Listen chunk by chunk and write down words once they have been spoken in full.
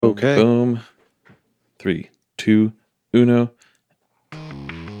Okay. Boom. 3, 2, 1.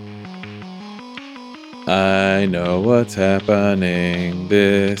 I know what's happening.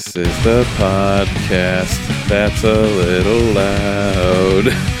 This is the podcast that's a little loud.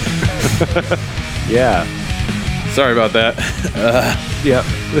 Yeah. Sorry about that. Yep.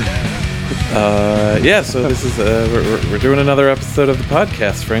 Yeah, so this is we're doing another episode of the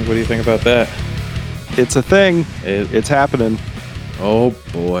podcast. Frank, what do you think about that? It's a thing. It's happening. Oh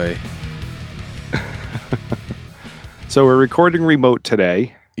boy. So we're recording remote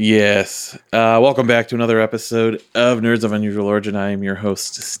today. Yes. Welcome back to another episode of Nerds of Unusual Origin. I am your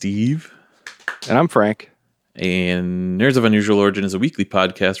host, Steve. And I'm Frank. And Nerds of Unusual Origin is a weekly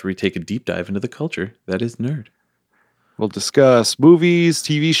podcast where we take a deep dive into the culture that is nerd. We'll discuss movies,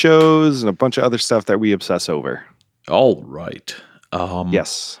 TV shows, and a bunch of other stuff that we obsess over. All right.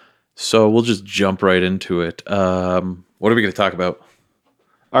 Yes. So we'll just jump right into it. What are we going to talk about?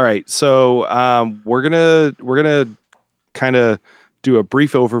 All right. So we're gonna kind of do a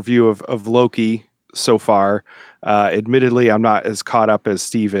brief overview of Loki so far. Admittedly, I'm not as caught up as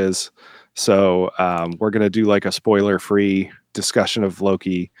Steve is. So we're going to do like a spoiler-free discussion of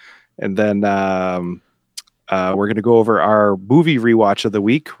Loki. And then we're going to go over our movie rewatch of the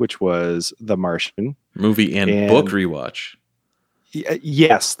week, which was The Martian. Movie and book rewatch.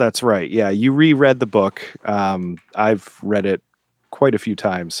 Yes, that's right. Yeah, you reread the book. I've read it quite a few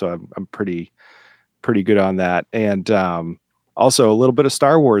times, so I'm pretty good on that. And also a little bit of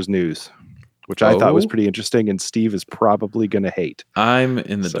Star Wars news, which I thought was pretty interesting, and Steve is probably going to hate. I'm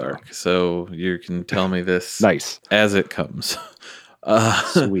in the dark, so you can tell me this nice as it comes.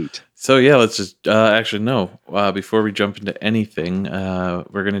 Sweet. So yeah, let's just before we jump into anything,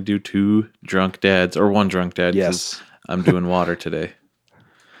 we're going to do two drunk dads, or one drunk dad. Yes. I'm doing water today.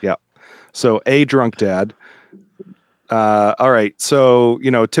 Yeah. So a drunk dad. All right. So,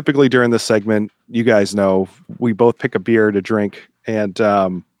 typically during this segment, you guys know, we both pick a beer to drink,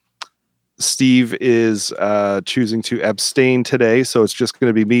 and Steve is choosing to abstain today. So it's just going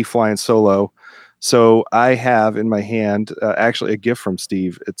to be me flying solo. So I have in my hand actually a gift from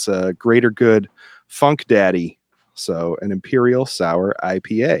Steve. It's a Greater Good Funk Daddy. So an Imperial Sour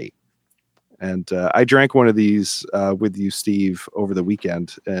IPA. And I drank one of these with you, Steve, over the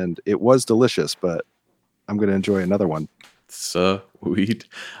weekend, and it was delicious, but I'm going to enjoy another one. Sweet.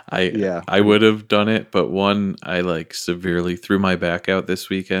 I would have done it, but one, I severely threw my back out this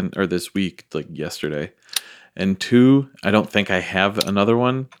week, yesterday. And two, I don't think I have another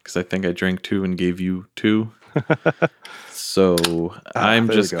one because I think I drank two and gave you two. So I'm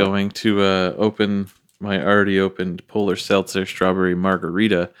just going to open my already opened Polar Seltzer Strawberry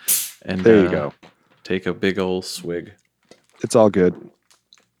Margarita. And there you go. Take a big old swig. It's all good.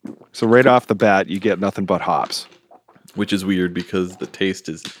 So right off the bat, you get nothing but hops. Which is weird because the taste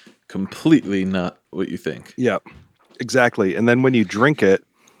is completely not what you think. Yeah, exactly. And then when you drink it,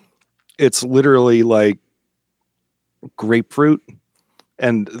 it's literally like grapefruit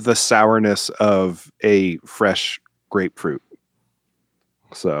and the sourness of a fresh grapefruit.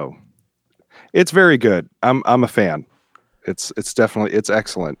 So it's very good. I'm a fan. It's definitely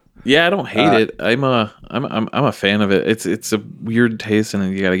excellent. Yeah, I don't hate it. I'm a fan of it. It's a weird taste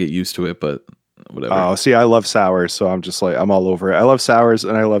and you got to get used to it, but whatever. Oh, see, I love sours, so I'm just like, I'm all over it. I love sours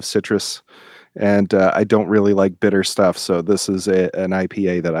and I love citrus, and I don't really like bitter stuff. So this is an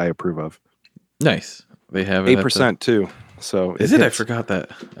IPA that I approve of. Nice. They have it 8% too. So is it? I forgot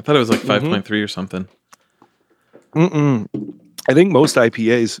that. I thought it was like 5.3 or something. I think most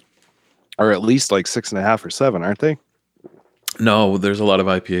IPAs are at least like 6.5 or 7, aren't they? No, there's a lot of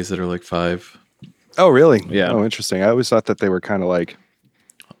IPAs that are like 5. Oh, really? Yeah. Oh, interesting. I always thought that they were kind of like.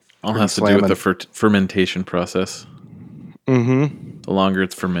 All has to do with the fermentation process. Mm-hmm. The longer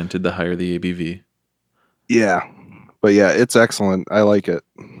it's fermented, the higher the ABV. Yeah, but yeah, it's excellent. I like it.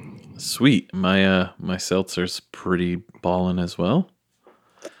 Sweet. My seltzer's pretty ballin' as well.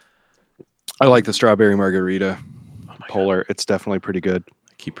 I like the strawberry margarita. Polar. God. It's definitely pretty good.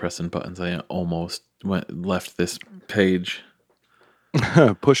 I keep pressing buttons. I almost left this page.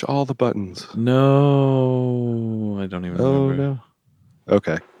 Push all the buttons. No, I don't even remember. Oh no.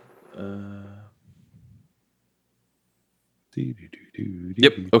 Okay.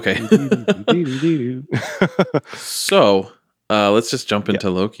 Yep. Okay. So, let's just jump into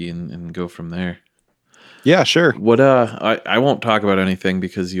Loki and go from there. Yeah, sure. What? I won't talk about anything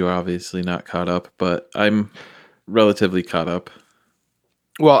because you're obviously not caught up, but I'm relatively caught up.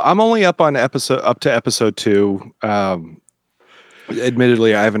 Well, I'm only up to episode 2.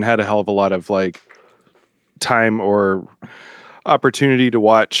 Admittedly, I haven't had a hell of a lot of time or opportunity to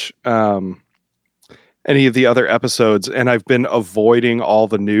watch any of the other episodes, and I've been avoiding all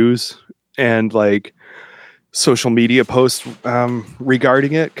the news and like social media posts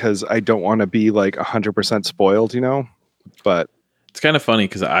regarding it because I don't want to be like 100% spoiled, but it's kind of funny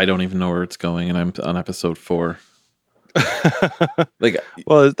because I don't even know where it's going, and I'm on episode 4. Like,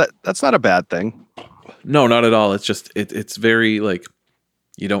 well, that's not a bad thing. No, not at all. It's just it's very like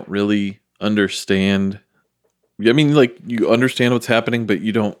you don't really understand. I mean, like you understand what's happening, but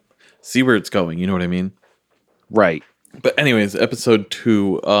you don't see where it's going. You know what I mean? Right. But anyways, episode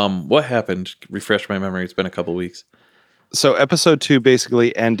 2. What happened? Refresh my memory. It's been a couple weeks. So episode 2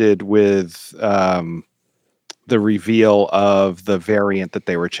 basically ended with the reveal of the variant that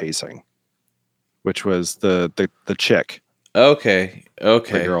they were chasing, which was the chick. Okay.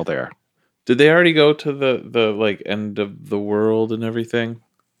 The girl there. Did they already go to the like end of the world and everything?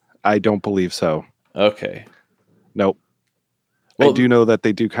 I don't believe so. Okay. Nope. Well, I do know that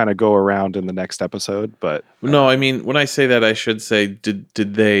they do kind of go around in the next episode, but no, I mean when I say that, I should say did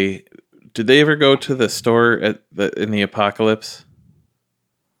they ever go to the store in the apocalypse?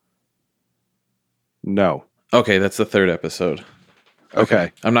 No. Okay, that's the 3rd episode.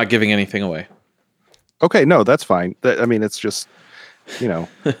 Okay. I'm not giving anything away. Okay, no, that's fine. I mean, it's just,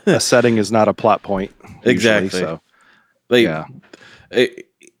 a setting is not a plot point. Usually, exactly. So, yeah.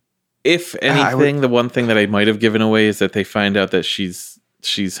 If anything, the one thing that I might have given away is that they find out that she's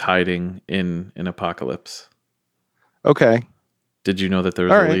hiding in an apocalypse. Okay. Did you know that there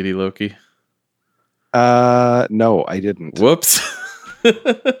was a lady Loki? No, I didn't. Whoops.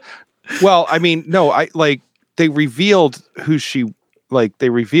 Well, I mean, no, they revealed who she, they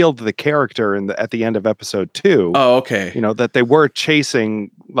revealed the character at the end of episode 2. Oh, okay. That they were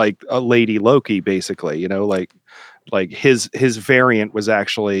chasing like a lady Loki, basically. Like his variant was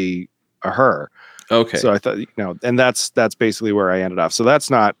actually her. Okay. So I thought, and that's basically where I ended up. So that's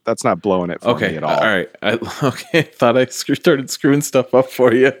not blowing it for me at all. All right. I thought I started screwing stuff up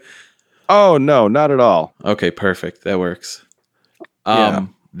for you. Oh no, not at all. Okay, perfect. That works. Yeah.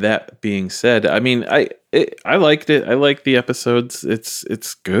 That being said, I mean, I liked it. I like the episodes.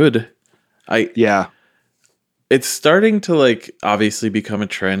 It's good. It's starting to like obviously become a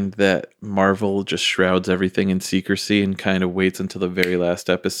trend that Marvel just shrouds everything in secrecy and kind of waits until the very last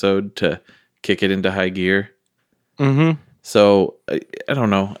episode to kick it into high gear. Mm-hmm. So I don't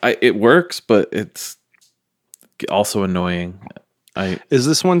know. It works, but it's also annoying. Is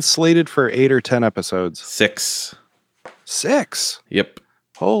this one slated for 8 or 10 episodes? 6. 6? Yep.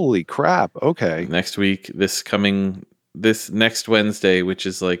 Holy crap. Okay. Next week, this next Wednesday, which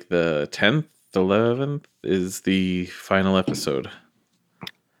is like the 10th, 11th, is the final episode.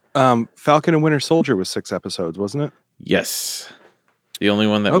 Falcon and Winter Soldier was 6 episodes, wasn't it? Yes. The only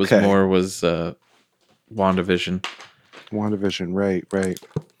one that was more was WandaVision. Right.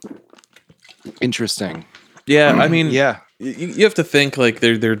 Interesting. Yeah, I mean, yeah. You have to think like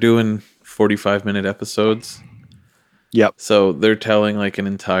they're doing 45-minute episodes. Yep. So they're telling like an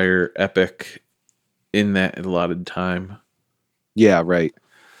entire epic in that allotted time. Yeah, right.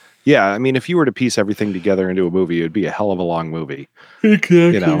 Yeah, I mean, if you were to piece everything together into a movie, it'd be a hell of a long movie.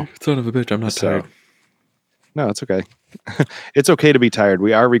 Exactly. Son of a bitch, I'm not tired. No, it's okay. It's okay to be tired.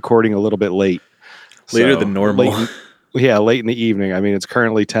 We are recording a little bit late. Later than normal. Late in the evening. I mean, it's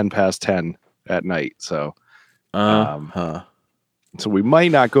currently 10 past 10 at night. So, so we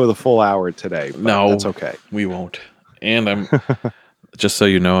might not go the full hour today. But no, that's okay. We won't. And I'm just so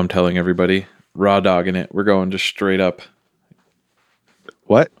you know, I'm telling everybody, raw dogging it. We're going just straight up.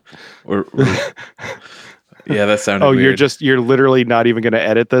 What? Yeah, that sounded weird. You're literally not even going to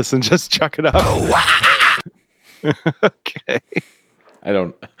edit this and just chuck it up. Okay.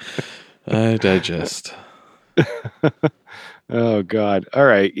 I digest. Oh God. All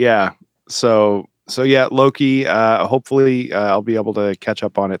right. Yeah. So yeah, Loki, hopefully I'll be able to catch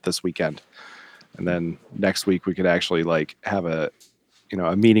up on it this weekend. And then next week we could actually like have a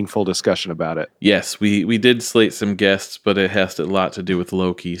meaningful discussion about it. Yes, we did slate some guests, but it has a lot to do with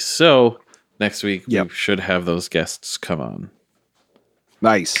Loki. So next week we should have those guests come on.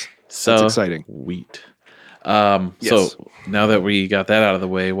 Nice. So that's exciting. Sweet. So now that we got that out of the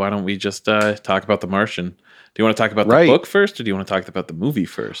way, why don't we just talk about The Martian? Do you want to talk about the book first, or do you want to talk about the movie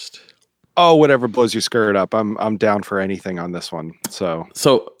first? Oh, whatever blows your skirt up. I'm down for anything on this one. So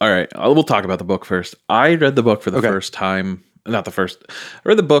all right, we'll talk about the book first. I read the book for the first time. I read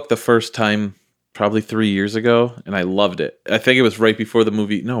the book the first time probably 3 years ago, and I loved it. I think it was right before the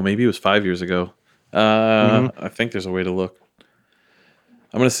movie. No, maybe it was 5 years ago. I think there's a way to look.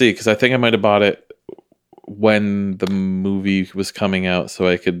 I'm going to see, because I think I might have bought it when the movie was coming out, so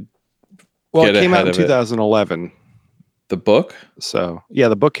I could it came out in 2011. The book? So yeah,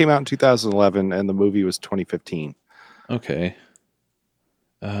 the book came out in 2011 and the movie was 2015. Okay.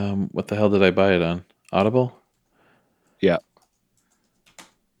 What the hell did I buy it on? Audible? Yeah.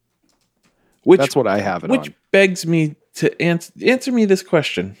 That's what I have it on. Which begs me to answer me this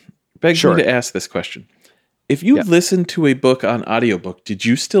question. Begs me to ask this question. If you listened to a book on audiobook, did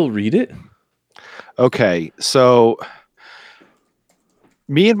you still read it? Okay, so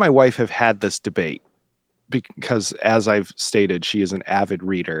me and my wife have had this debate because, as I've stated, she is an avid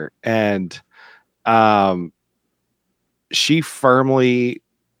reader, and she firmly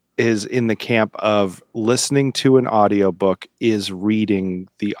is in the camp of listening to an audiobook is reading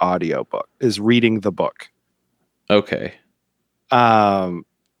the audiobook, is reading the book. Okay.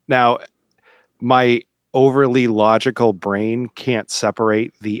 Now, my overly logical brain can't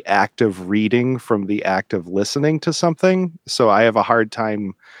separate the act of reading from the act of listening to something. So I have a hard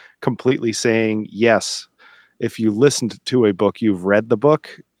time completely saying, yes, if you listened to a book, you've read the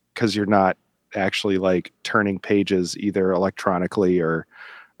book, because you're not actually like turning pages either electronically or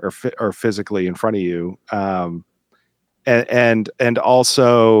physically in front of you. And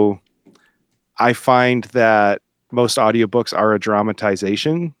also I find that most audiobooks are a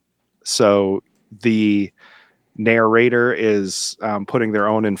dramatization. So the narrator is putting their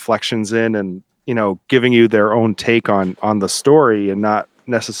own inflections in and, giving you their own take on the story, and not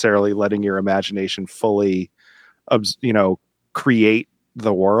necessarily letting your imagination fully, create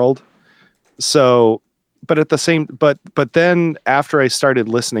the world. So, but then after I started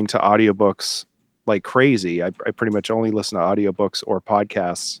listening to audiobooks like crazy, I pretty much only listen to audiobooks or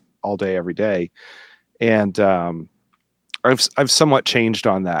podcasts all day, every day. And I've somewhat changed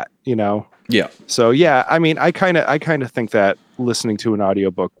on that, Yeah. So yeah, I mean, I kind of think that listening to an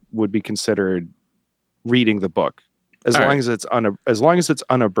audiobook would be considered reading the book, as long as it's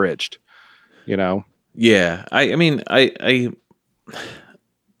unabridged, Yeah. I mean, I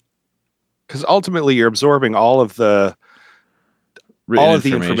because ultimately you're absorbing all of the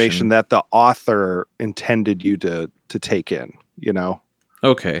information that the author intended you to take in,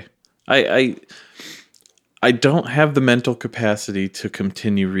 Okay. I don't have the mental capacity to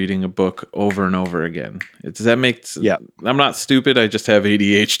continue reading a book over and over again. Does that make sense? Yeah. I'm not stupid. I just have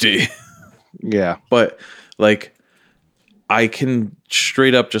ADHD. Yeah. But like, I can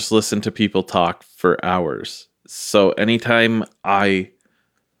straight up just listen to people talk for hours. So anytime I,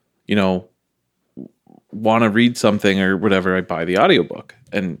 want to read something or whatever, I buy the audiobook.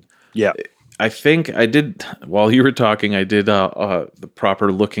 And yeah, I think I did, while you were talking, I did the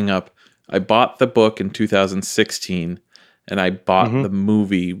proper looking up. I bought the book in 2016 and I bought the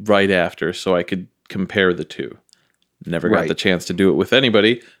movie right after so I could compare the two. Never got the chance to do it with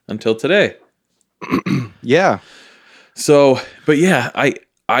anybody until today. Yeah. So, but yeah,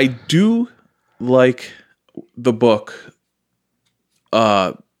 I do like the book.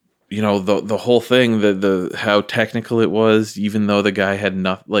 The whole thing, the how technical it was, even though the guy had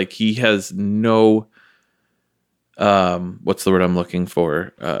nothing, like he has no what's the word I'm looking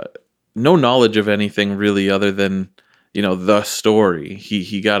for? No knowledge of anything really other than, the story.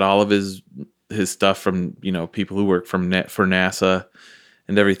 He got all of his stuff from, people who work for NASA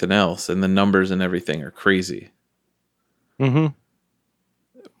and everything else, and the numbers and everything are crazy. Mm-hmm.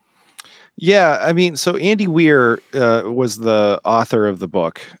 Yeah, I mean, so Andy Weir was the author of the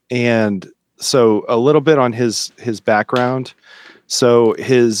book, and so a little bit on his background. So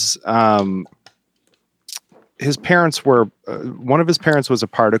his parents were one of his parents was a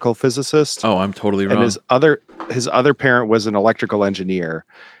particle physicist. Oh, I'm totally wrong. And his other parent was an electrical engineer,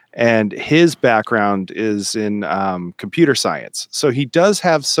 and his background is in computer science. So he does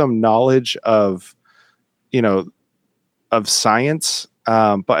have some knowledge of, of science.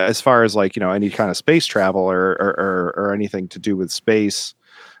 But as far as like, any kind of space travel or anything to do with space,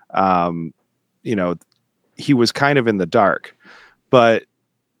 he was kind of in the dark. But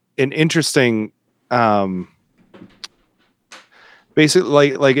an interesting,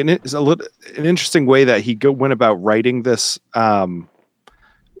 basically like an interesting way that he went about writing this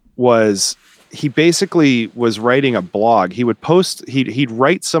was he basically was writing a blog. He would post, he'd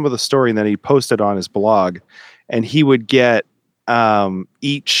write some of the story and then he'd post it on his blog, and he would get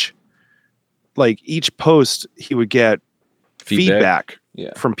each post he would get feedback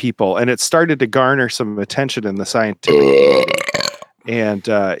from people, and it started to garner some attention in the scientific community. And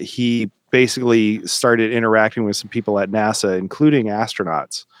he basically started interacting with some people at NASA, including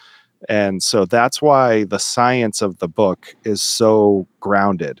astronauts. And so that's why the science of the book is so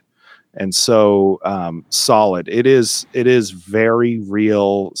grounded and so solid. It is very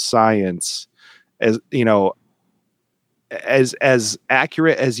real science, as as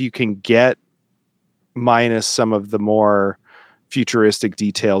accurate as you can get minus some of the more futuristic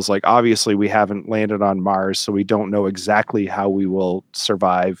details. Like obviously we haven't landed on Mars, so we don't know exactly how we will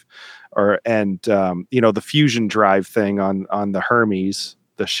survive. The fusion drive thing on the Hermes,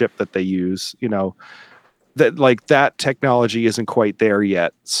 the ship that they use, that technology isn't quite there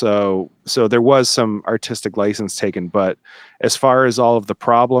yet. So there was some artistic license taken, but as far as all of the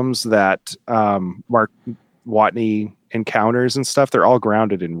problems that Mark Watney encounters and stuff, they're all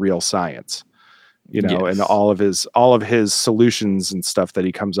grounded in real science, yes. And all of his solutions and stuff that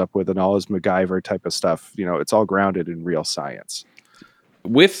he comes up with and all his MacGyver type of stuff, it's all grounded in real science.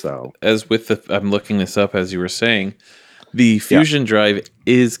 I'm looking this up as you were saying, the fusion drive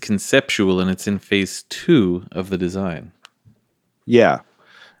is conceptual and it's in phase 2 of the design. Yeah.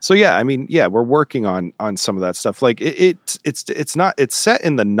 So we're working on some of that stuff. Like it's set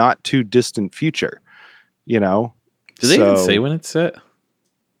in the not too distant future, Do they even say when it's set?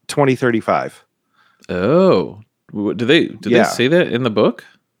 2035. Oh, do they say that in the book?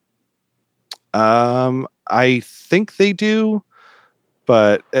 I think they do,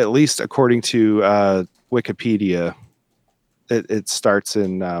 but at least according to Wikipedia, it starts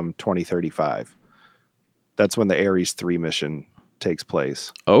in 2035. That's when the Ares 3 mission takes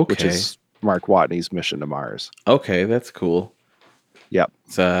place. Okay. Which is Mark Watney's mission to Mars. Okay, that's cool. Yep.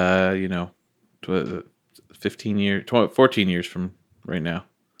 It's 14 years from right now.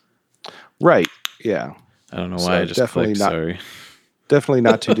 Right. Yeah. I don't know why I just clicked, sorry. Definitely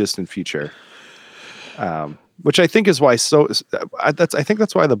not too distant future. Which I think is why I think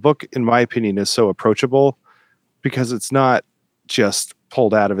that's why the book, in my opinion, is so approachable, because it's not just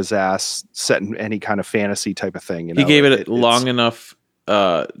pulled out of his ass, set in any kind of fantasy type of thing. He gave it long enough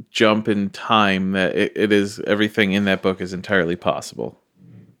jump in time that it is, everything in that book is entirely possible.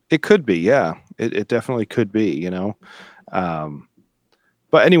 It could be, yeah. It definitely could be,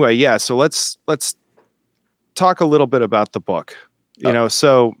 But anyway, yeah. So let's talk a little bit about the book.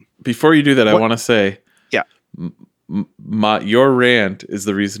 So before you do that, I want to say, yeah, your rant is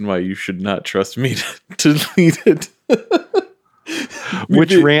the reason why you should not trust me to lead it.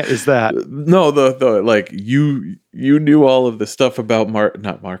 Which rant is that? No, the like you knew all of the stuff about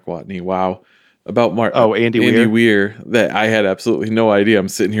not Mark Watney. Wow. About Andy Weir that I had absolutely no idea. I'm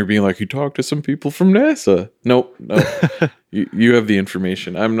sitting here being like, you talked to some people from NASA. Nope. you have the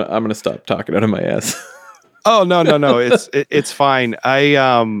information. I'm going to stop talking out of my ass. Oh, no. It's fine. I've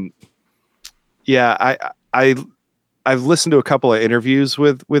listened to a couple of interviews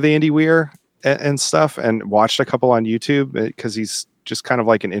with Andy Weir and stuff, and watched a couple on YouTube, because he's just kind of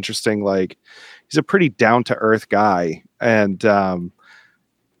like an interesting, like, he's a pretty down to earth guy. And,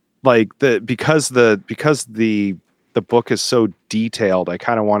 because the book is so detailed, I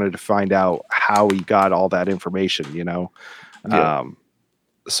kind of wanted to find out how he got all that information, Yeah.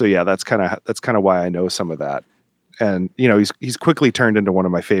 So yeah, that's kind of why I know some of that. And he's quickly turned into one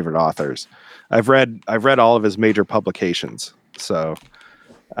of my favorite authors. I've read all of his major publications. So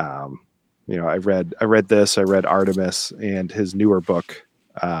I read this, I read Artemis and his newer book,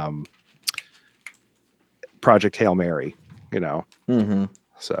 Project Hail Mary, Mm-hmm.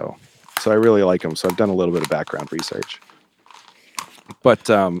 So I really like him. So I've done a little bit of background research. But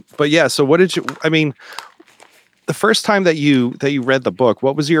yeah. So what did the first time that you read the book,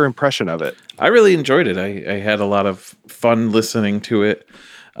 what was your impression of it? I really enjoyed it. I had a lot of fun listening to it.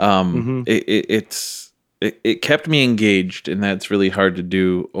 Mm-hmm. It kept me engaged, and that's really hard to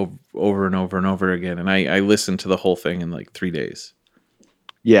do over and over and over again. And I listened to the whole thing in like 3 days.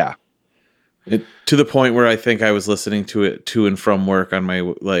 Yeah. To the point where I think I was listening to it to and from work on my,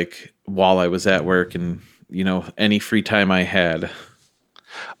 while I was at work, and any free time I had.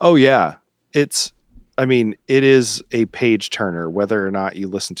 Oh yeah. It is a page turner, whether or not you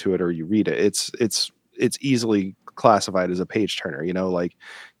listen to it or you read it. It's easily classified as a page turner,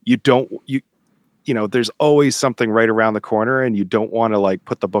 there's always something right around the corner, and you don't want to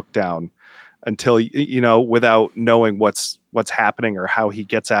put the book down until without knowing what's happening or how he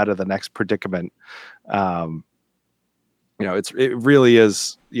gets out of the next predicament. It really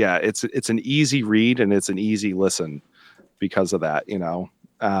is. Yeah, it's an easy read, and it's an easy listen because of that, and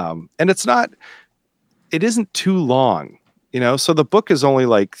it isn't too long, so the book is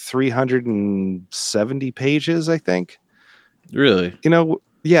only 370 pages, I think. Really?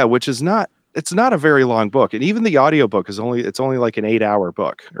 Yeah, which is it's not a very long book. And even the audiobook is only like an 8-hour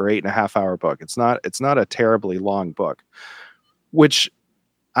book or 8.5-hour book. It's not a terribly long book, which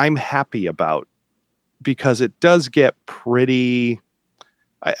I'm happy about, because it does get pretty,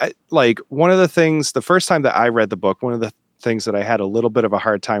 one of the things, the first time that I read the book, one of the things that I had a little bit of a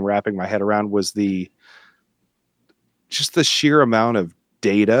hard time wrapping my head around was just the sheer amount of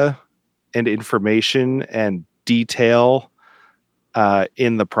data and information and detail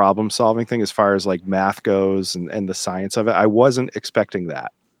in the problem solving thing as far as like math goes and the science of it. I wasn't expecting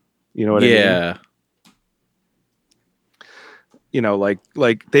that. You know what I mean? Yeah. You know,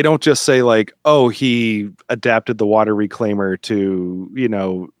 like they don't just say like, oh, he adapted the water reclaimer to, you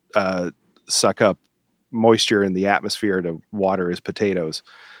know, suck up moisture in the atmosphere to water his potatoes.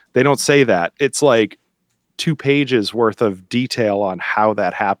 They don't say that. It's like 2 pages worth of detail on how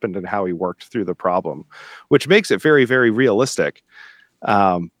that happened and how he worked through the problem, which makes it very, very realistic.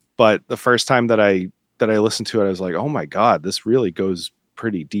 But the first time that I listened to it, I was like, oh my God, this really goes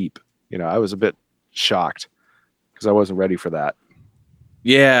pretty deep. You know, I was a bit shocked because I wasn't ready for that.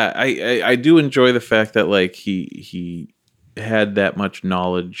 Yeah, I do enjoy the fact that like he had that much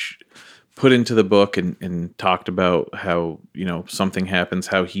knowledge put into the book and talked about how, you know, something happens,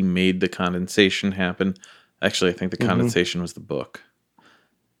 how he made the condensation happen. Actually, I think the condensation was the book.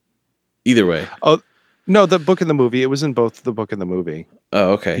 Either way. Oh, no, the book and the movie. It was in both the book and the movie.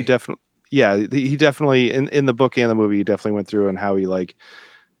 Oh, okay. He definitely in the book and the movie, he definitely went through and how he like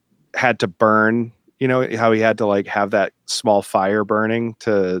had to burn, you know, how he had to like have that small fire burning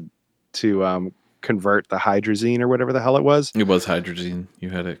to convert the hydrazine or whatever the hell it was. It was hydrazine. You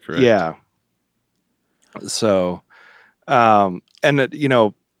had it correct. Yeah. So, and you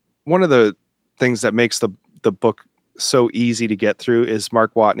know, one of the things that makes the book so easy to get through is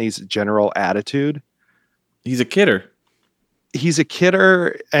Mark Watney's general attitude. He's a kidder. He's a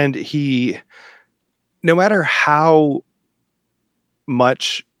kidder, and he, no matter how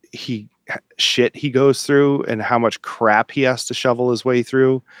much shit he goes through and how much crap he has to shovel his way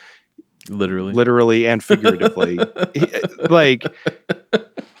through, literally and figuratively,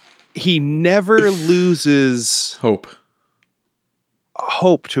 he never loses hope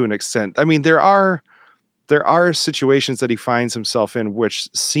to an extent. I mean, there are situations that he finds himself in which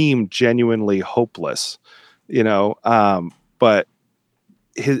seem genuinely hopeless, you know, but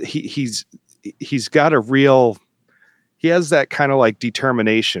he's got he has that kind of like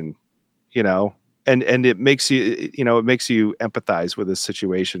determination, you know, and it makes you empathize with his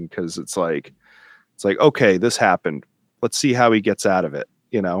situation, because it's like, okay, this happened. Let's see how he gets out of it,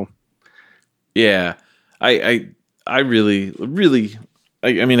 you know? Yeah. I really,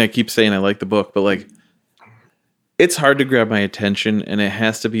 I mean, I keep saying I like the book, but like, it's hard to grab my attention, and it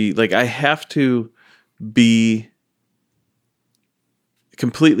has to be like, I have to be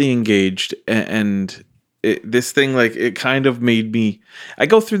completely engaged, and this thing, like, it kind of made me, I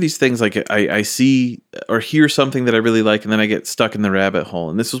go through these things, like I see or hear something that I really like, and then I get stuck in the rabbit hole.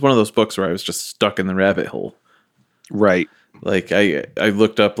 And this was one of those books where I was just stuck in the rabbit hole. Right. Like I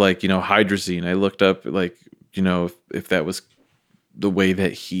looked up, like, you know, hydrazine. I looked up, like, you know, if that was the way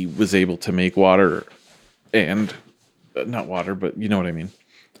that he was able to make water, and not water, but you know what I mean?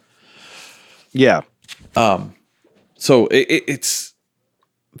 Yeah. So it's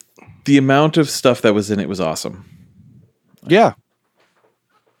the amount of stuff that was in it was awesome. Yeah.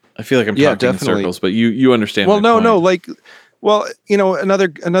 I feel like I'm talking in circles, but you understand. Well, no, like, well, you know, another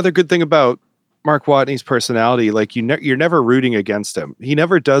good thing about Mark Watney's personality, like you're never rooting against him. He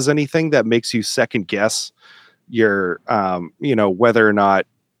never does anything that makes you second guess your, you know, whether or not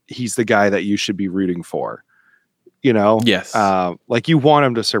he's the guy that you should be rooting for, you know? Yes. Like, you want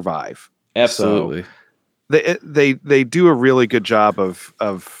him to survive. Absolutely. So they do a really good job of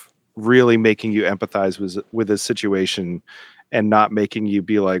really making you empathize with his situation, and not making you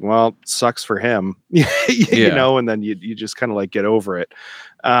be like, well, sucks for him, you know, and then you just kind of like get over it.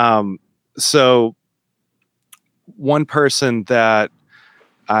 So one person that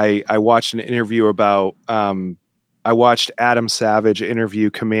I watched an interview about, I watched Adam Savage interview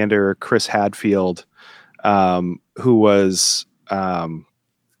Commander Chris Hadfield, who was,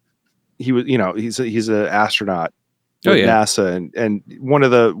 he was, you know, he's an astronaut with NASA, and one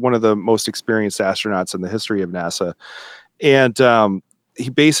of the most experienced astronauts in the history of NASA. And he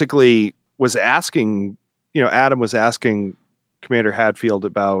basically was asking, you know, Adam was asking Commander Hadfield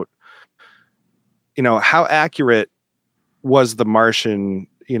about, you know, how accurate was The Martian,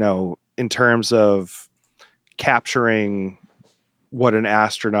 you know, in terms of capturing what an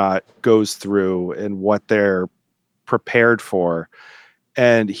astronaut goes through and what they're prepared for.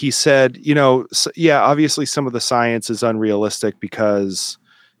 And he said, you know, yeah, obviously some of the science is unrealistic because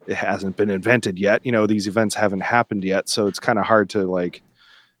it hasn't been invented yet. You know, these events haven't happened yet. So it's kind of hard to, like,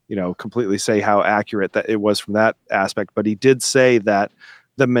 you know, completely say how accurate that it was from that aspect. But he did say that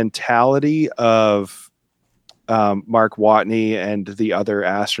the mentality of Mark Watney and the other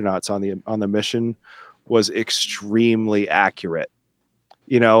astronauts on the mission was extremely accurate.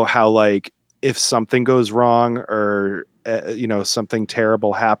 You know, how, like, if something goes wrong, or something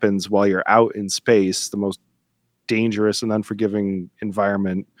terrible happens while you're out in space, the most dangerous and unforgiving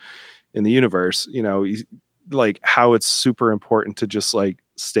environment in the universe, like how it's super important to just like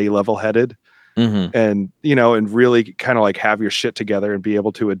stay level-headed and really kind of like have your shit together and be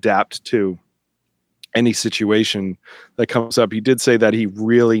able to adapt to any situation that comes up. He did say that he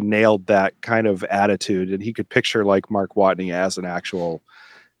really nailed that kind of attitude, and he could picture like Mark Watney as an actual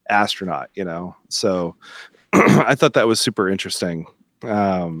astronaut, so I thought that was super interesting.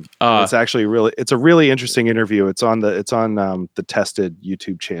 It's actually it's a really interesting interview. It's on the Tested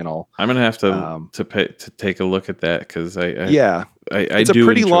YouTube channel. I'm gonna have to take a look at that, because it's a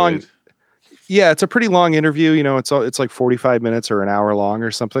pretty long. Yeah, it's a pretty long interview. It's like 45 minutes or an hour long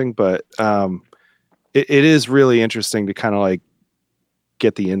or something, but it is really interesting to kind of like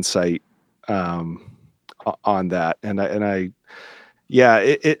get the insight on that, it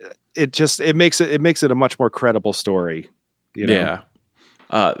makes it a much more credible story. That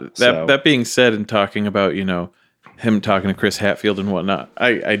being said, and talking about him talking to Chris Hadfield and whatnot,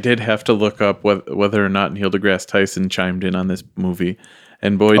 I did have to look up whether or not Neil deGrasse Tyson chimed in on this movie,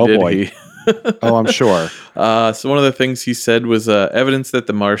 and boy did he. Oh, I'm sure. So one of the things he said was evidence that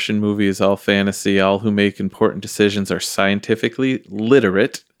the Martian movie is all fantasy. All who make important decisions are scientifically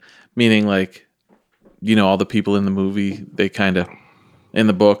literate, meaning like, all the people in the movie, they kind of, in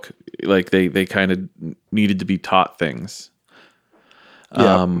the book, like they kind of needed to be taught things.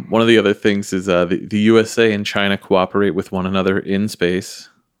 Yeah. One of the other things is the USA and China cooperate with one another in space.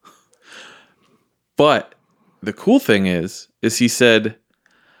 But the cool thing is he said,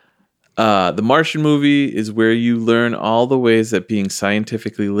 the Martian movie is where you learn all the ways that being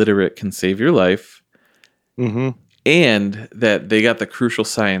scientifically literate can save your life. Mm-hmm. And that they got the crucial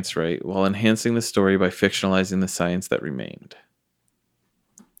science right while enhancing the story by fictionalizing the science that remained.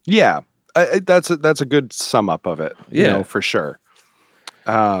 Yeah, that's a good sum up of it. For sure.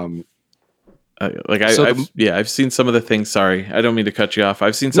 I've seen some of the things. Sorry, I don't mean to cut you off.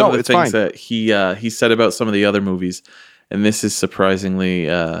 I've seen some of the things that he said about some of the other movies, and this is surprisingly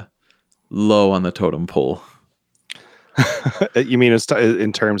low on the totem pole. You mean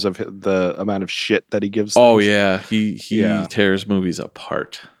in terms of the amount of shit that he gives? Oh yeah, he tears movies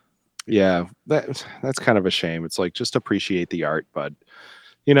apart. Yeah, that's kind of a shame. It's like, just appreciate the art, bud.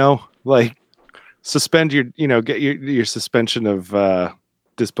 Like suspend your, get your suspension of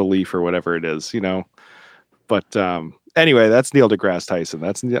disbelief or whatever it is, But anyway, that's Neil deGrasse Tyson.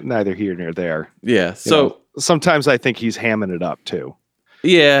 That's neither here nor there. Yeah. So sometimes I think he's hamming it up too.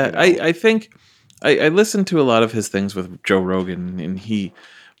 Yeah, I think I listen to a lot of his things with Joe Rogan, and he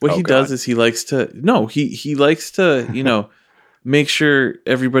does is he likes to make sure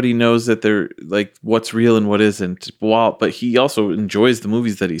everybody knows that they're like what's real and what isn't. But he also enjoys the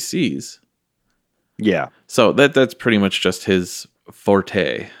movies that he sees. Yeah. So that's pretty much just his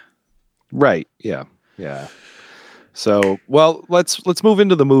forte. Right. Yeah. Yeah. So, well, let's move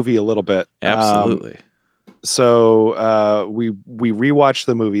into the movie a little bit. Absolutely. So we rewatched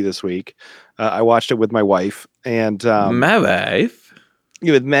the movie this week. I watched it with my wife, and my wife.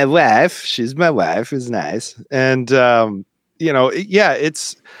 With my wife, she's my wife. Is nice, and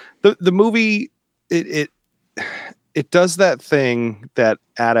it's the movie. It does that thing that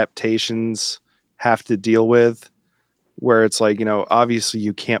adaptations have to deal with, where it's like, obviously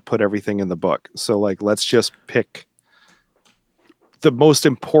you can't put everything in the book, so like let's just pick the most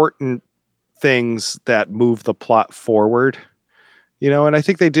important things that move the plot forward, and I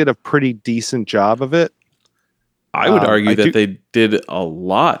think they did a pretty decent job of it. I would argue that they did a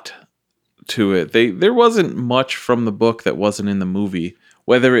lot to it. There wasn't much from the book that wasn't in the movie,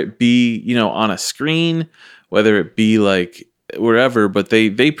 whether it be, on a screen, whether it be like wherever, but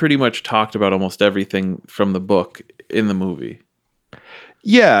they pretty much talked about almost everything from the book in the movie.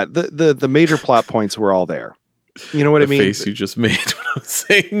 Yeah, the major plot points were all there. You know what I mean? The face you just made when I was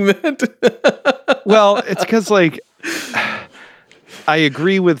saying that. Well, it's because like I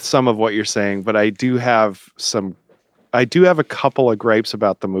agree with some of what you're saying, but I do have a couple of gripes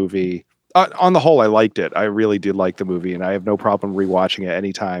about the movie. On the whole, I liked it. I really did like the movie, and I have no problem rewatching it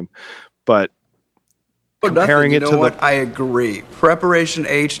anytime. But comparing it to what I agree. Preparation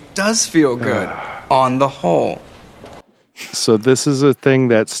H does feel good on the whole. So this is a thing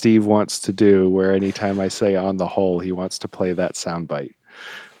that Steve wants to do, where anytime I say on the whole, he wants to play that soundbite.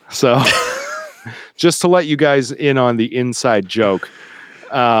 So just to let you guys in on the inside joke.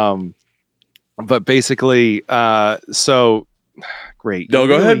 But basically, so great. No,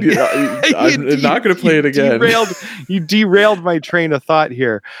 go ahead. I'm not going to play it again. You derailed my train of thought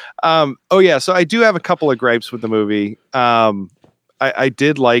here. So I do have a couple of gripes with the movie. I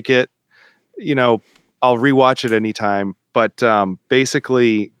did like it. I'll rewatch it anytime. But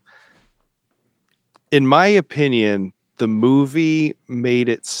basically, in my opinion, the movie made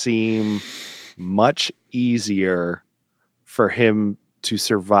it seem much easier for him to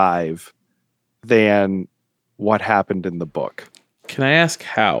survive than what happened in the book. Can I ask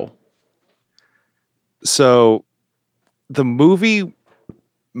how? So the movie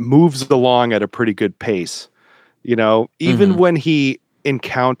moves along at a pretty good pace. You know, even when he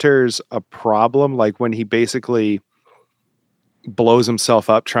encounters a problem, like when he basically blows himself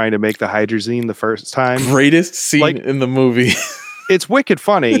up trying to make the hydrazine the first time. Greatest scene in the movie. It's wicked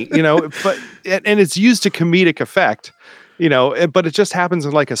funny, you know, and it's used to comedic effect, you know, but it just happens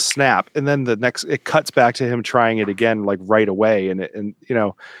in like a snap. And then it cuts back to him trying it again, like right away. And you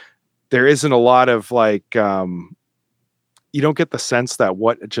know, there isn't a lot of like, you don't get the sense that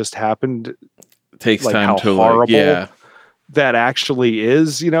what just happened takes like time how to horrible that actually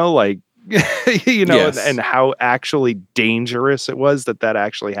is, you know, like, you know, and how actually dangerous it was that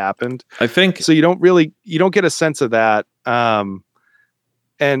actually happened. I think so. You don't get a sense of that. And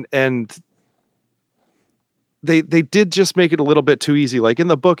they did just make it a little bit too easy. Like in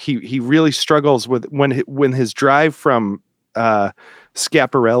the book, he really struggles with when his drive from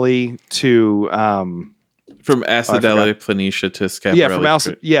Schiaparelli to from Acidalia Planitia to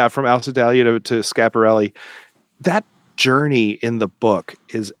Schiaparelli. From Acidalia to Schiaparelli. That journey in the book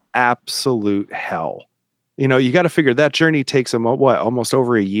is absolute hell. You know, you got to figure that journey takes him almost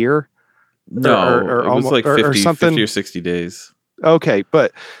over a year. No, it was like 50 or 60 days. Okay,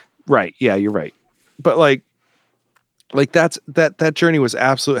 but right, yeah, you're right. But like that journey was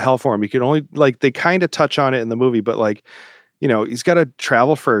absolute hell for him. You could only they kind of touch on it in the movie, but like, you know, he's got to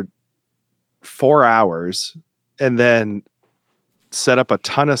travel for 4 hours and then set up a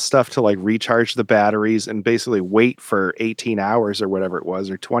ton of stuff to like recharge the batteries and basically wait for 18 hours or whatever it was,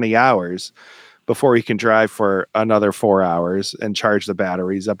 or 20 hours before he can drive for another 4 hours and charge the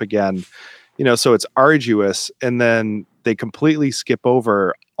batteries up again. You know, so it's arduous. And then they completely skip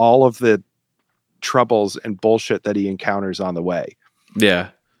over all of the troubles and bullshit that he encounters on the way. Yeah.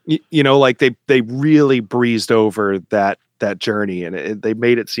 You know, like they really breezed over that journey, and they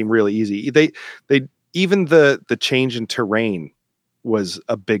made it seem really easy. They even the change in terrain was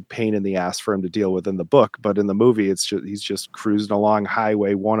a big pain in the ass for him to deal with in the book, but in the movie he's just cruising along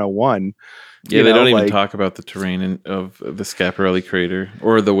Highway 101. Yeah, they don't even talk about the terrain of the Schiaparelli crater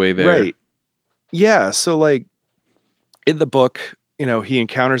or the way there. Right. Yeah, so like in the book, you know, he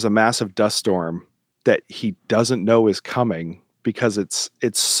encounters a massive dust storm that he doesn't know is coming because it's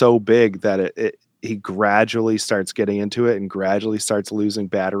so big that he gradually starts getting into it and gradually starts losing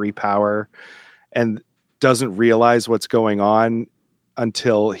battery power and doesn't realize what's going on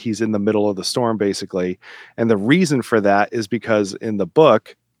until he's in the middle of the storm, basically. And the reason for that is because in the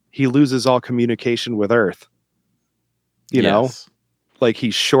book, he loses all communication with Earth. You know, like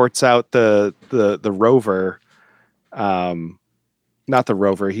he shorts out the rover. Not the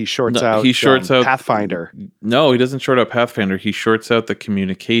rover. He shorts out Pathfinder. No, he doesn't short out Pathfinder. He shorts out the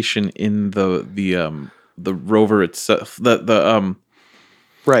communication in the rover itself.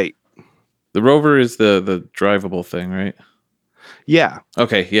 Right. The rover is the drivable thing, right? Yeah.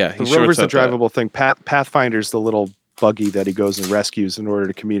 Okay. Yeah. The rover's the drivable thing. Pathfinder's the little buggy that he goes and rescues in order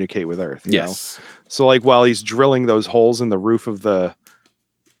to communicate with Earth. You know? So like while he's drilling those holes in the roof of the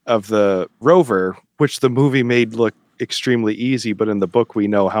rover, which the movie made look extremely easy, but in the book we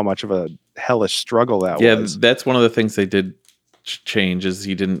know how much of a hellish struggle that was. Yeah, that's one of the things they did change is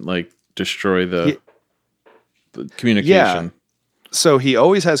he didn't like destroy the communication. Yeah. So he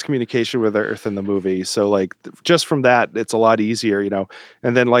always has communication with Earth in the movie. So like just from that, it's a lot easier, you know.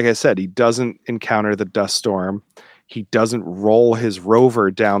 And then, like I said, he doesn't encounter the dust storm. He doesn't roll his rover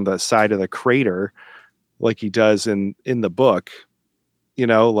down the side of the crater like he does in the book. You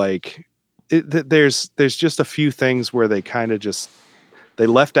know, like there's just a few things where they kind of they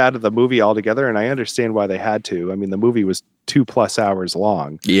left out of the movie altogether, and I understand why they had to. I mean, the movie was 2+ hours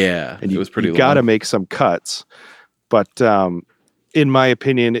long. Yeah, and it was pretty long. You got to make some cuts, but in my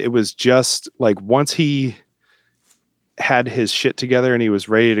opinion, it was just like once he had his shit together and he was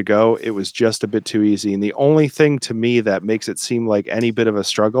ready to go, it was just a bit too easy. And the only thing to me that makes it seem like any bit of a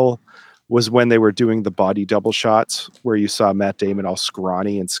struggle was when they were doing the body double shots where you saw Matt Damon all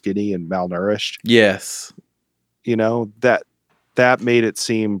scrawny and skinny and malnourished. Yes. You know, that made it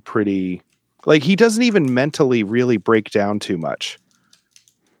seem pretty like he doesn't even mentally really break down too much.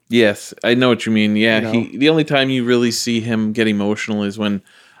 Yes, I know what you mean. Yeah, you know? The only time you really see him get emotional is when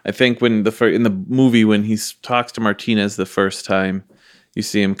I think in the movie when he talks to Martinez the first time, you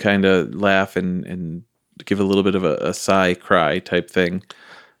see him kind of laugh and give a little bit of a sigh, cry type thing.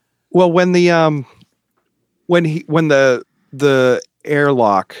 Well, when the when the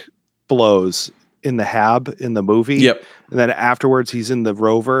airlock blows in the Hab in the movie. Yep. And then afterwards he's in the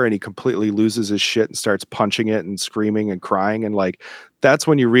rover and he completely loses his shit and starts punching it and screaming and crying. And like, that's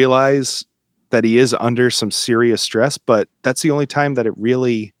when you realize that he is under some serious stress, but that's the only time that you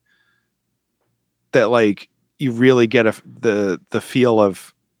really get the feel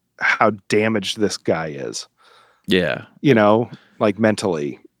of how damaged this guy is. Yeah. Like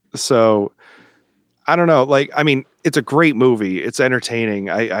mentally. So I don't know. Like, I mean, it's a great movie. It's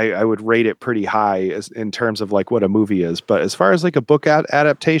entertaining. I would rate it pretty high in terms of like what a movie is. But as far as like a book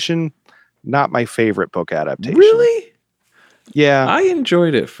adaptation, not my favorite book adaptation. Really? Yeah. I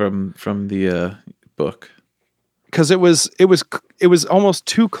enjoyed it from the book. Because it was almost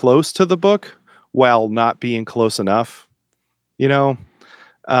too close to the book while not being close enough. Me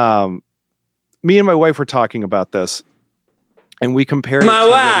and my wife were talking about this, and we compared my it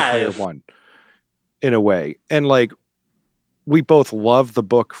to wife. Ready Player One in a way. And like, we both loved the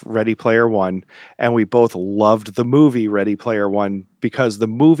book Ready Player One, and we both loved the movie Ready Player One because the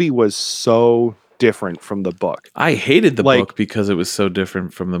movie was so different from the book. I hated the book because it was so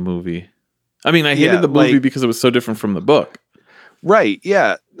different from the movie. I mean, I hated the movie because it was so different from the book. Right.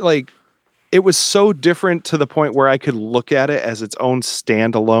 Yeah. Like, it was so different to the point where I could look at it as its own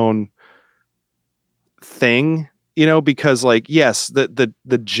standalone thing, because like, yes, the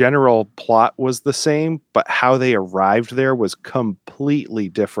general plot was the same, but how they arrived there was completely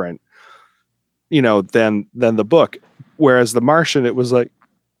different, than the book. Whereas The Martian, it was like,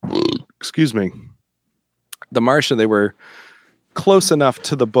 excuse me, The Martian, they were close enough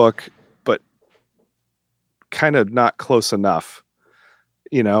to the book, but kind of not close enough,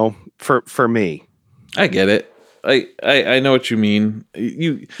 for me. I get it. I know what you mean.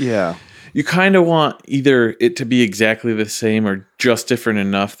 You kind of want either it to be exactly the same or just different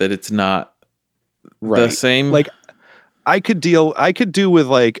enough that it's not the same. Like, I could do with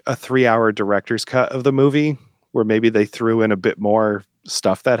like a 3-hour director's cut of the movie where maybe they threw in a bit more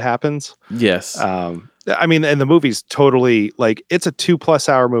stuff that happens. Yes. I mean, and the movie's totally like, it's a 2+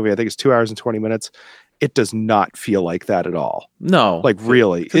 hour movie. I think it's 2 hours and 20 minutes. It does not feel like that at all. No, like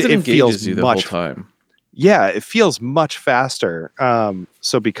really, it feels you the whole time. Yeah, it feels much faster.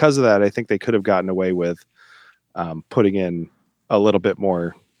 So because of that, I think they could have gotten away with putting in a little bit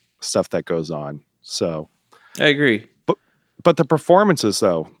more stuff that goes on. So I agree. But the performances,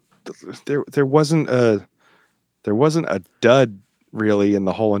 though, there wasn't a dud really in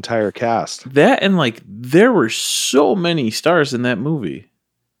the whole entire cast. That and like there were so many stars in that movie.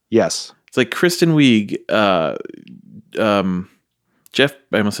 Yes, it's like Kristen Wiig, Jeff.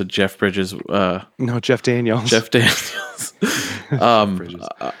 I almost said Jeff Bridges. No, Jeff Daniels. Jeff Daniels.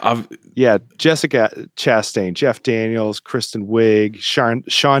 Yeah, Jessica Chastain, Jeff Daniels, Kristen Wiig,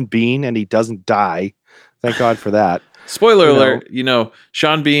 Sean Bean, and he doesn't die. Thank God for that. Spoiler alert!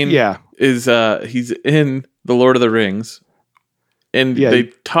 Sean Bean. Yeah, is he's in the Lord of the Rings, and they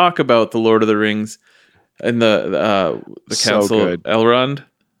talk about the Lord of the Rings and the Council of Elrond.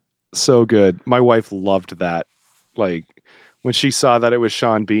 So good. My wife loved that. Like, when she saw that it was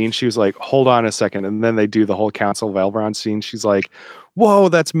Sean Bean, she was like, hold on a second. And then they do the whole Council of Elrond scene. She's like, whoa,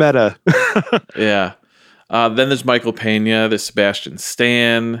 that's meta. Yeah. Then there's Michael Pena, there's Sebastian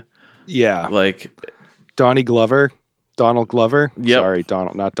Stan. Yeah. Like Donald Glover. Yep. Sorry,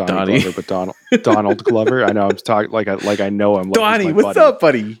 not Donnie Glover, but Donald Glover. I know I'm talking like I know him. Donnie, what's up,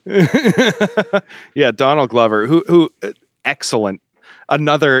 buddy? Yeah, Donald Glover, who excellent.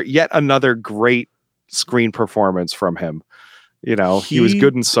 Yet another great screen performance from him. He was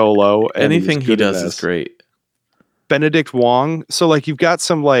good in Solo. And anything he does is great. Benedict Wong. So like, you've got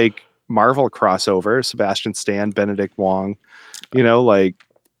some like Marvel crossover, Sebastian Stan, Benedict Wong, like,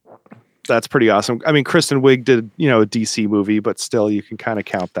 that's pretty awesome. I mean, Kristen Wiig did, a DC movie, but still you can kind of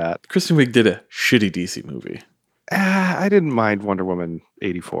count that. Kristen Wiig did a shitty DC movie. I didn't mind Wonder Woman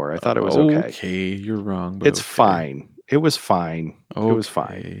 84. I thought it was okay. Okay, you're wrong. But it's fine. It was fine. Okay. It was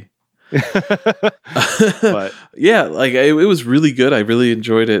fine. But yeah, like it was really good. I really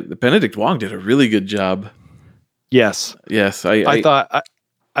enjoyed it. Benedict Wong did a really good job. Yes. I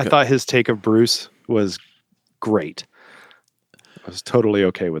thought his take of Bruce was great. I was totally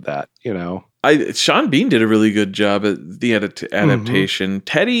okay with that. Sean Bean did a really good job at the adaptation.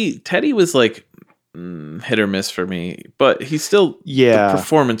 Mm-hmm. Teddy was like hit or miss for me, but he still the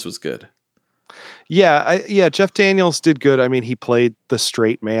performance was good. Yeah, Jeff Daniels did good. I mean, he played the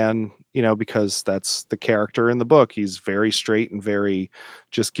straight man, because that's the character in the book. He's very straight and very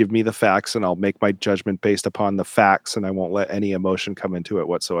just give me the facts and I'll make my judgment based upon the facts and I won't let any emotion come into it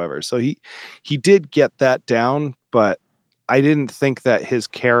whatsoever. So he did get that down, but I didn't think that his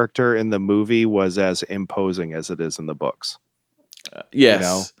character in the movie was as imposing as it is in the books. Yes. You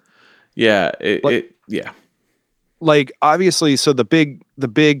know? Yeah. Yeah. Like obviously, so the big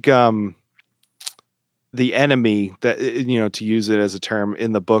the enemy that, you know, to use it as a term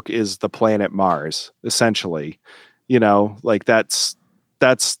in the book is the planet Mars, essentially, you know, like that's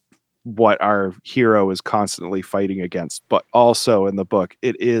what our hero is constantly fighting against. But also in the book,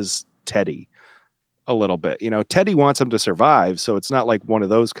 it is Teddy a little bit, you know, Teddy wants him to survive. So it's not like one of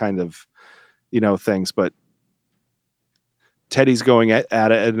those kind of, you know, things, but Teddy's going at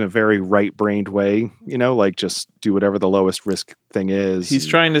it in a very right-brained way, you know, like just do whatever the lowest risk thing is. He's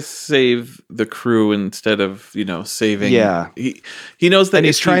trying to save the crew instead of, you know, saving. Yeah. He knows that. And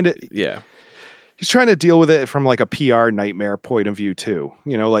he's trying to deal with it from like a PR nightmare point of view too.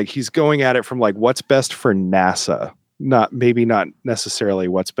 You know, like he's going at it from like what's best for NASA, not necessarily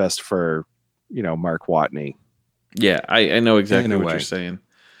what's best for, you know, Mark Watney. Yeah, I know exactly what you're saying.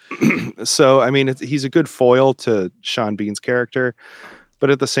 So, I mean, he's a good foil to Sean Bean's character, but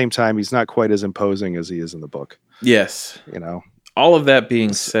at the same time, he's not quite as imposing as he is in the book. Yes. You know, all of that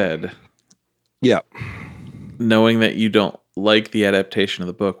being said, yeah, knowing that you don't like the adaptation of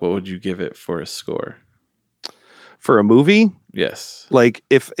the book, what would you give it for a score? For a movie? Yes. Like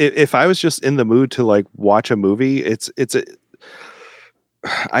if I was just in the mood to like watch a movie,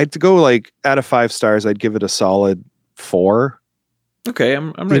 I'd go like out of 5 stars, I'd give it a solid 4. Okay,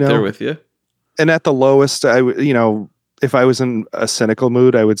 I'm right there with you. And at the lowest, you know, if I was in a cynical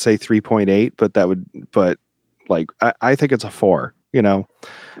mood, I would say 3.8, but I think it's a 4, you know.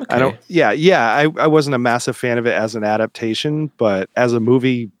 Okay. I wasn't a massive fan of it as an adaptation, but as a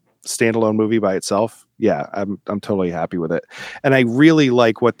movie, standalone movie by itself, yeah, I'm totally happy with it. And I really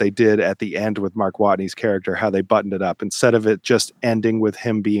like what they did at the end with Mark Watney's character, how they buttoned it up. Instead of it just ending with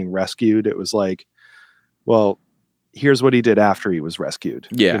him being rescued, it was like, well, here's what he did after he was rescued.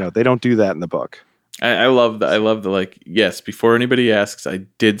 Yeah. You know, they don't do that in the book. I love the like, yes, before anybody asks, I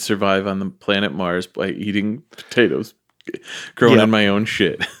did survive on the planet Mars by eating potatoes, growing in my own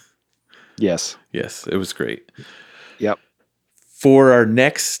shit. Yes. Yes, it was great. Yep. For our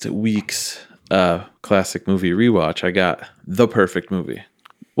next week's classic movie rewatch, I got The Perfect Movie.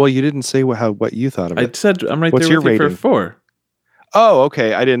 Well, you didn't say what you thought of it. I said I'm right What's there your with you rating? for 4. Oh,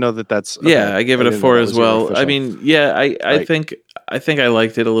 okay. I didn't know that's. Okay. Yeah, I gave it a 4 as well. I mean, yeah, I think I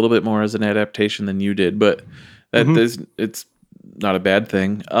liked it a little bit more as an adaptation than you did, but it's not a bad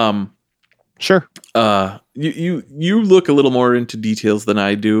thing. Sure. You look a little more into details than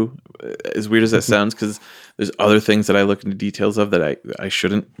I do. As weird as that sounds, because there's other things that I look into details of that I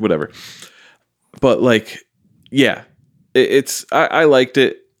shouldn't. Whatever. But like, yeah, I liked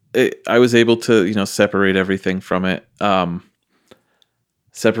it. I was able to, you know, separate everything from it.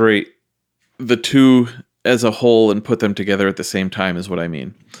 Separate the two as a whole and put them together at the same time is what I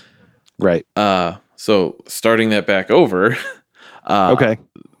mean. Right. So starting that back over. Okay.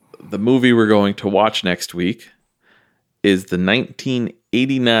 The movie we're going to watch next week is the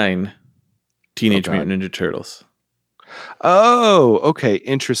 1989 Teenage Mutant Ninja Turtles. Oh, okay.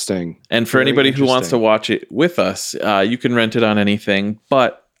 Interesting. And for anybody who wants to watch it with us, you can rent it on anything,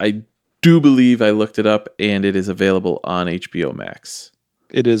 but I do believe I looked it up and it is available on HBO Max.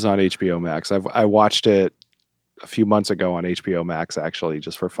 It is on HBO Max. I watched it a few months ago on HBO Max, actually,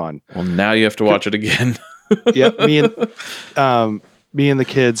 just for fun. Well, now you have to watch it again. Yep. Me and the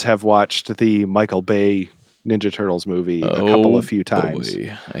kids have watched the Michael Bay Ninja Turtles movie a few times.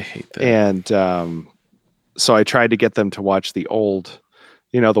 Boy, I hate that. And so I tried to get them to watch the old,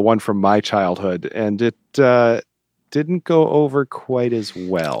 you know, the one from my childhood, and it didn't go over quite as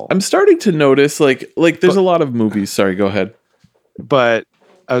well. I'm starting to notice like there's a lot of movies. Sorry, go ahead. But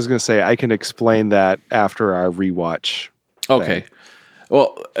I was going to say I can explain that after our rewatch. Okay.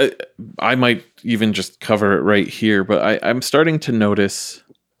 Well, I might even just cover it right here, but I'm starting to notice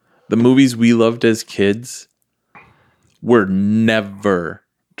the movies we loved as kids were never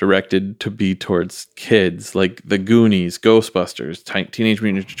directed to be towards kids, like The Goonies, Ghostbusters, Teenage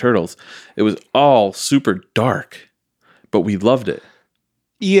Mutant Ninja Turtles. It was all super dark, but we loved it.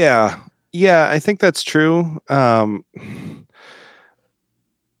 Yeah, I think that's true.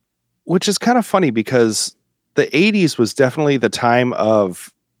 Which is kind of funny because the 80s was definitely the time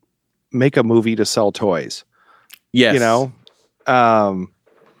of make a movie to sell toys. Yes. You know?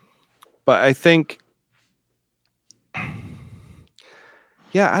 But I think,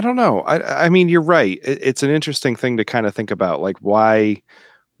 yeah, I don't know. I mean, you're right. It's an interesting thing to kind of think about. Like, why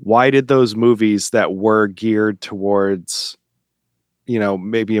did those movies that were geared towards, you know,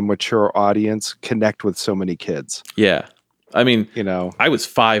 maybe a mature audience connect with so many kids? Yeah. I mean, you know, I was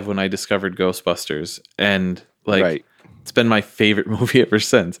 5 when I discovered Ghostbusters, and like It's been my favorite movie ever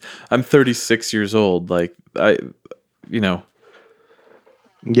since. I'm 36 years old. Like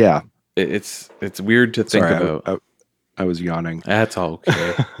Yeah. It's weird to think about. I was yawning. That's all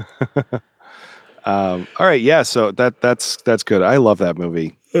okay. All right. Yeah. So that's good. I love that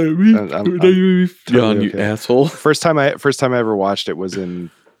movie. You okay. asshole. First time I ever watched it was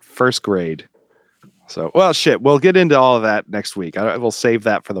in first grade. So, well, shit. We'll get into all of that next week. We'll save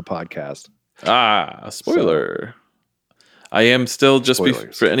that for the podcast. Spoiler. I am still, just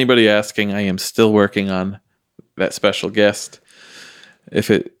for anybody asking, I am still working on that special guest. If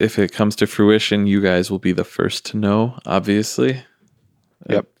it comes to fruition, you guys will be the first to know, obviously.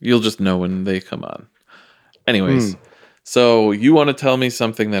 Yep. You'll just know when they come on. Anyways, so you want to tell me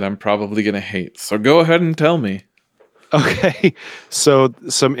something that I'm probably going to hate. So go ahead and tell me. Okay. So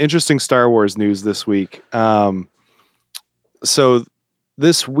some interesting Star Wars news this week. So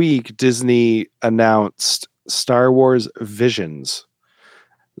this week, Disney announced Star Wars Visions.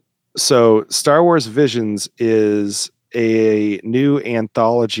 So Star Wars Visions is a new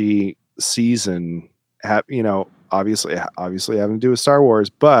anthology season. Obviously having to do with Star Wars,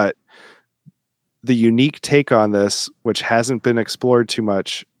 but the unique take on this, which hasn't been explored too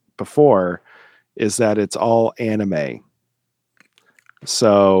much before, is that it's all anime.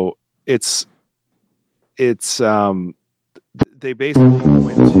 So it's they basically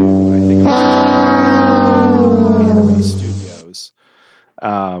went to, I think, anime studios,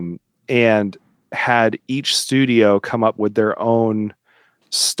 and had each studio come up with their own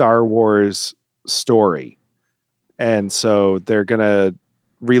Star Wars story. And so they're going to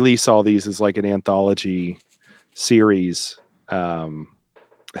release all these as like an anthology series,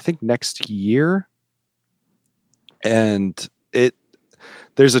 I think next year. And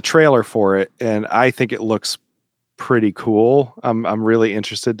there's a trailer for it, and I think it looks pretty cool. I'm really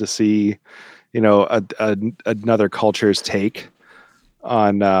interested to see, another culture's take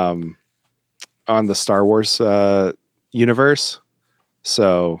on the Star Wars universe.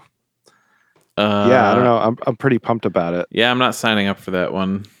 So yeah, I don't know. I'm pretty pumped about it. Yeah, I'm not signing up for that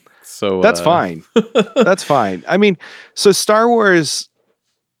one. So that's fine. That's fine. I mean, so Star Wars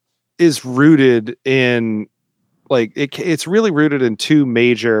is rooted in, like, it's really rooted in two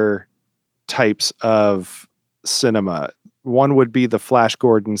major types of cinema. One would be the Flash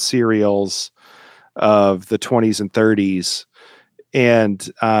Gordon serials of the 20s and 30s. And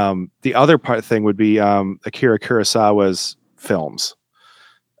the other thing would be Akira Kurosawa's films.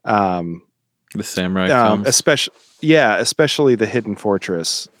 The samurai films. Especially The Hidden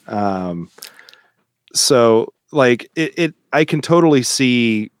Fortress. So like I can totally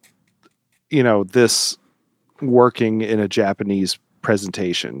see, this working in a Japanese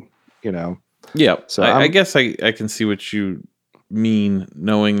presentation, Yeah. So I guess I can see what you mean,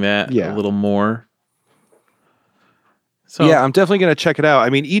 knowing that a little more. So yeah, I'm definitely going to check it out. I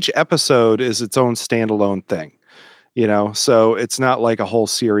mean, each episode is its own standalone thing, so it's not like a whole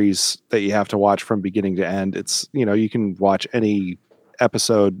series that you have to watch from beginning to end. It's, you can watch any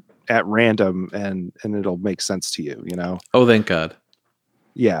episode at random and it'll make sense to you, Oh, thank God.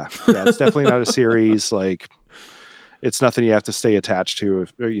 Yeah. It's definitely not a series. Like, it's nothing you have to stay attached to.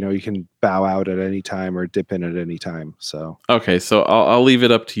 If you can bow out at any time or dip in at any time. So okay, so I'll leave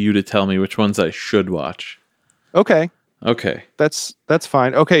it up to you to tell me which ones I should watch. Okay, that's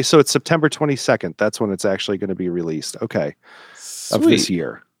fine. Okay, so it's September 22nd. That's when it's actually going to be released. Okay, sweet. Of this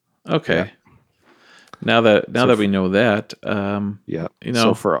year. Okay, yeah. Now that we know that, yeah,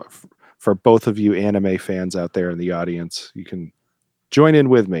 so for both of you anime fans out there in the audience, you can join in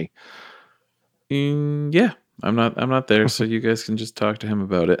with me. Yeah. I'm not there, so you guys can just talk to him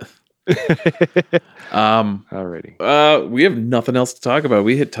about it. Alrighty. We have nothing else to talk about.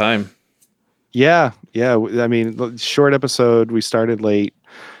 We hit time. Yeah. I mean, short episode. We started late.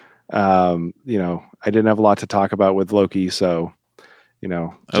 I didn't have a lot to talk about with Loki, so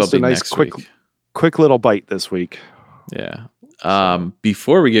just a nice quick little bite this week. Yeah.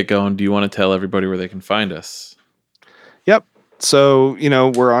 Before we get going, do you want to tell everybody where they can find us? Yep. So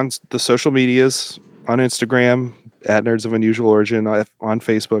we're on the social medias. On Instagram at Nerds of Unusual Origin, on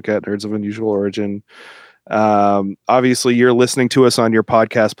Facebook at Nerds of Unusual Origin. Obviously, you're listening to us on your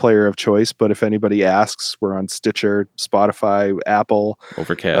podcast player of choice, but if anybody asks, we're on Stitcher, Spotify, Apple,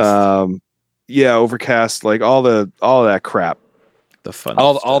 Overcast. Overcast, like all that crap. The fun,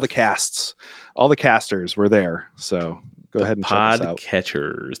 all the casts, all the casters were there. So go ahead and check us out.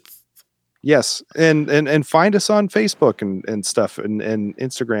 Podcatchers. Yes, and find us on Facebook and stuff and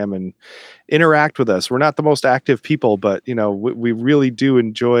Instagram and interact with us. We're not the most active people, but we really do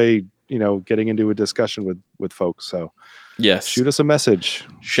enjoy getting into a discussion with folks. So yes, shoot us a message.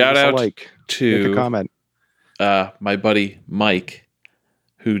 Shout out make a comment. my buddy Mike,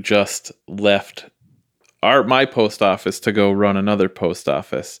 who just left my post office to go run another post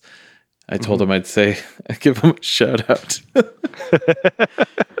office. I told him I'd give him a shout out.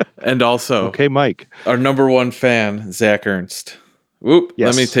 And also, okay, Mike, our number one fan, Zach Ernst. Whoop,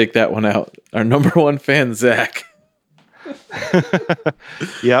 yes. Let me take that one out. Our number one fan, Zach.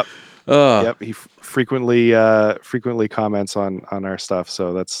 Yep. Yep. He frequently comments on our stuff.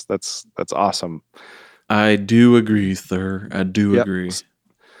 So that's awesome. I do agree, sir. I do agree.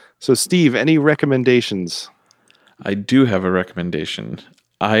 So Steve, any recommendations? I do have a recommendation.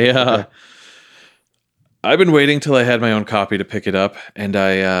 I've been waiting till I had my own copy to pick it up, and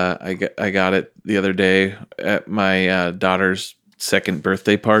I got it the other day at my daughter's second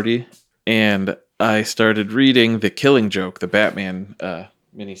birthday party, and I started reading The Killing Joke, the Batman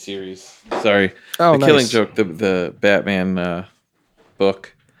miniseries. Sorry, The Killing Joke, the Batman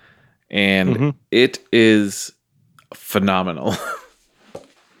book, and it is phenomenal.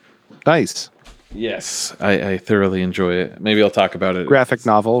 Nice. Yes, I thoroughly enjoy it. Maybe I'll talk about it. Graphic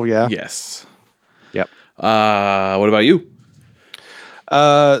novel, yeah. Yes. Yep. What about you?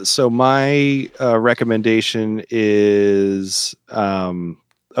 So my recommendation is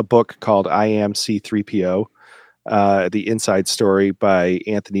a book called I Am C-3PO, the inside story by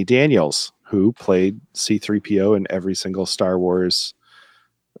Anthony Daniels, who played C-3PO in every single Star Wars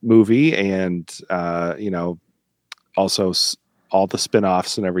movie and, also all the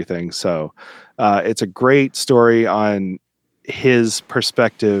spin-offs and everything. So it's a great story on his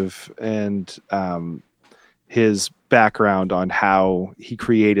perspective and his background on how he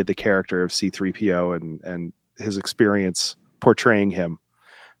created the character of C-3PO and his experience portraying him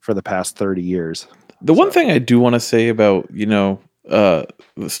for the past 30 years. The one thing I do want to say about,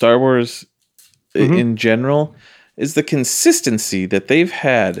 Star Wars in general is the consistency that they've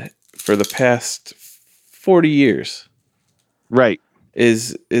had for the past 40 years. Right.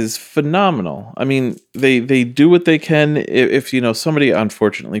 Is phenomenal. I mean, they do what they can. If somebody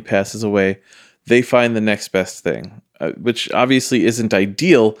unfortunately passes away, they find the next best thing, which obviously isn't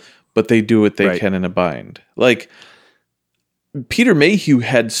ideal, but they do what they can in a bind. Like Peter Mayhew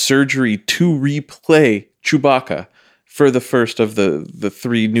had surgery to replay Chewbacca for the first of the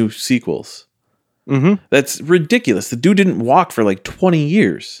 3 new sequels. Mm-hmm. That's ridiculous. The dude didn't walk for like 20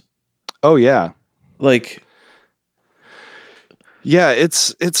 years. Oh yeah. Like, yeah,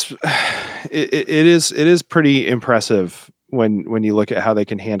 it is pretty impressive when you look at how they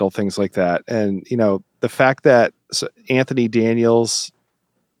can handle things like that. And, the fact that Anthony Daniels,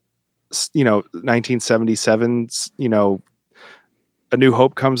 1977, A New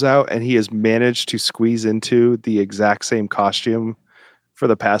Hope comes out and he has managed to squeeze into the exact same costume for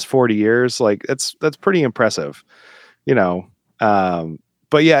the past 40 years. Like that's pretty impressive,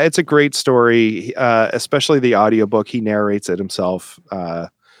 but yeah, it's a great story, especially the audiobook. He narrates it himself.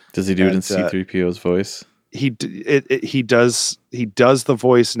 Does he do it in C-3PO's voice? He does the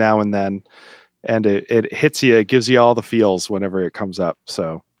voice now and then, and it hits you. It gives you all the feels whenever it comes up.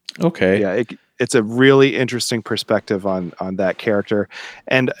 So okay, yeah, it's a really interesting perspective on that character,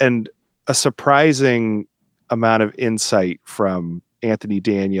 and a surprising amount of insight from Anthony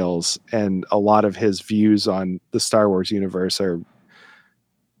Daniels, and a lot of his views on the Star Wars universe are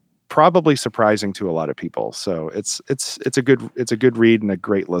probably surprising to a lot of people. So it's a good read and a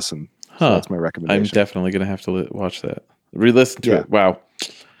great listen. So that's my recommendation. I'm definitely going to have to watch that. Re-listen to it. Wow.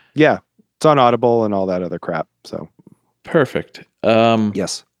 Yeah. It's on Audible and all that other crap. So perfect.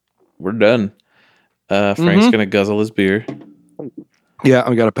 Yes. We're done. Frank's going to guzzle his beer. Yeah.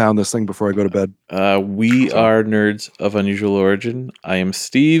 I got to pound this thing before I go to bed. We are Nerds of Unusual Origin. I am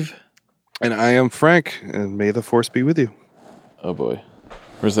Steve. And I am Frank. And may the Force be with you. Oh boy.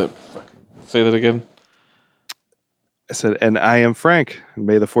 Where's that? Say that again. I said, and I am Frank.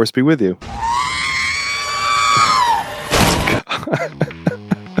 May the Force be with you.